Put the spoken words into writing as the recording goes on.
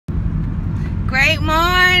Great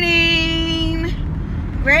morning.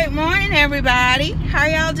 Great morning, everybody. How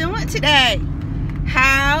y'all doing today?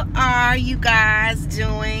 How are you guys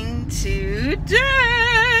doing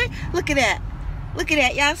today? Look at that. Look at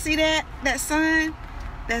that. Y'all see that? That sun?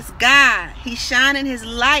 That's God. He's shining his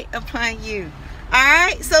light upon you. All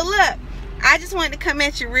right? So look, I just wanted to come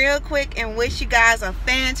at you real quick and wish you guys a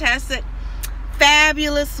fantastic,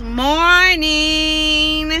 fabulous morning.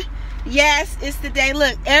 Yes, it's the day.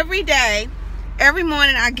 Look, every day, every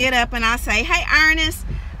morning I get up and I say, hey, Ernest,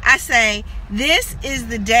 I say, this is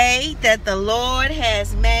the day that the Lord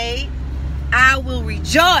has made. I will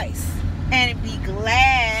rejoice and be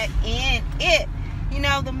glad in it. You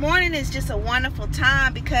know, the morning is just a wonderful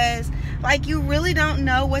time because, like, you really don't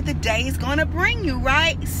know what the day is going to bring you,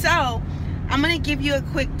 right? So, I'm going to give you a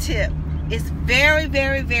quick tip. It's very,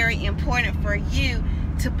 very, very important for you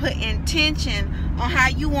to put intention on how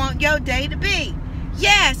you want your day to be.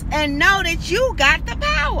 Yes, and know that you got the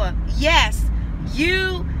power. Yes,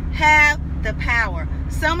 you have the power.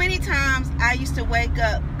 So many times I used to wake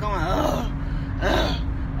up going,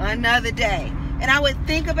 another day. And I would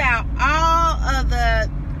think about all of the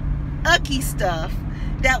ucky stuff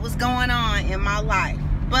that was going on in my life.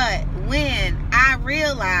 But when I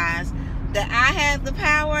realized that I had the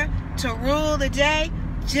power to rule the day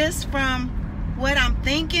just from what I'm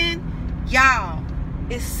thinking, y'all,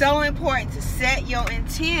 it's so important to set your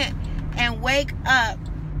intent and wake up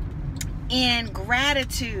in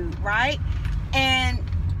gratitude, right? And,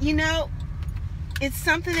 you know, it's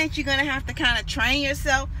something that you're going to have to kind of train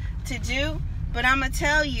yourself to do. But I'm going to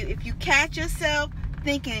tell you, if you catch yourself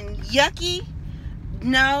thinking yucky,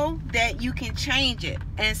 know that you can change it.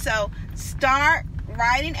 And so start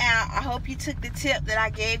writing out. I hope you took the tip that I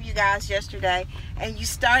gave you guys yesterday and you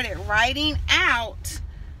started writing out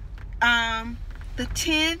the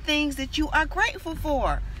 10 things that you are grateful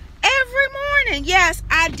for every morning. Yes,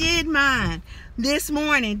 I did mine this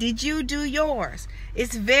morning. Did you do yours?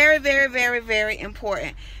 It's very, very, very, very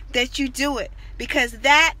important that you do it, because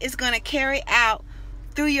that is going to carry out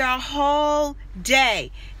through your whole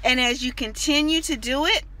day. And as you continue to do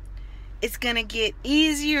it, it's going to get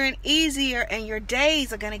easier and easier, and your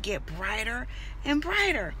days are going to get brighter and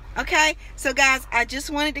brighter. Okay? So guys, I just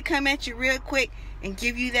wanted to come at you real quick and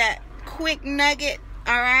give you that quick nugget.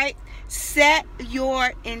 All right? Set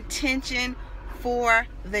your intention for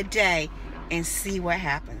the day and see what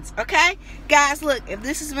happens. Okay? Guys, look, if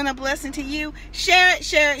this has been a blessing to you, share it,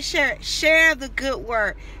 share it, share it. Share the good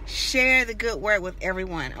word. Share the good word with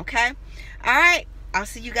everyone. Okay? All right? I'll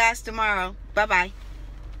see you guys tomorrow. Bye-bye.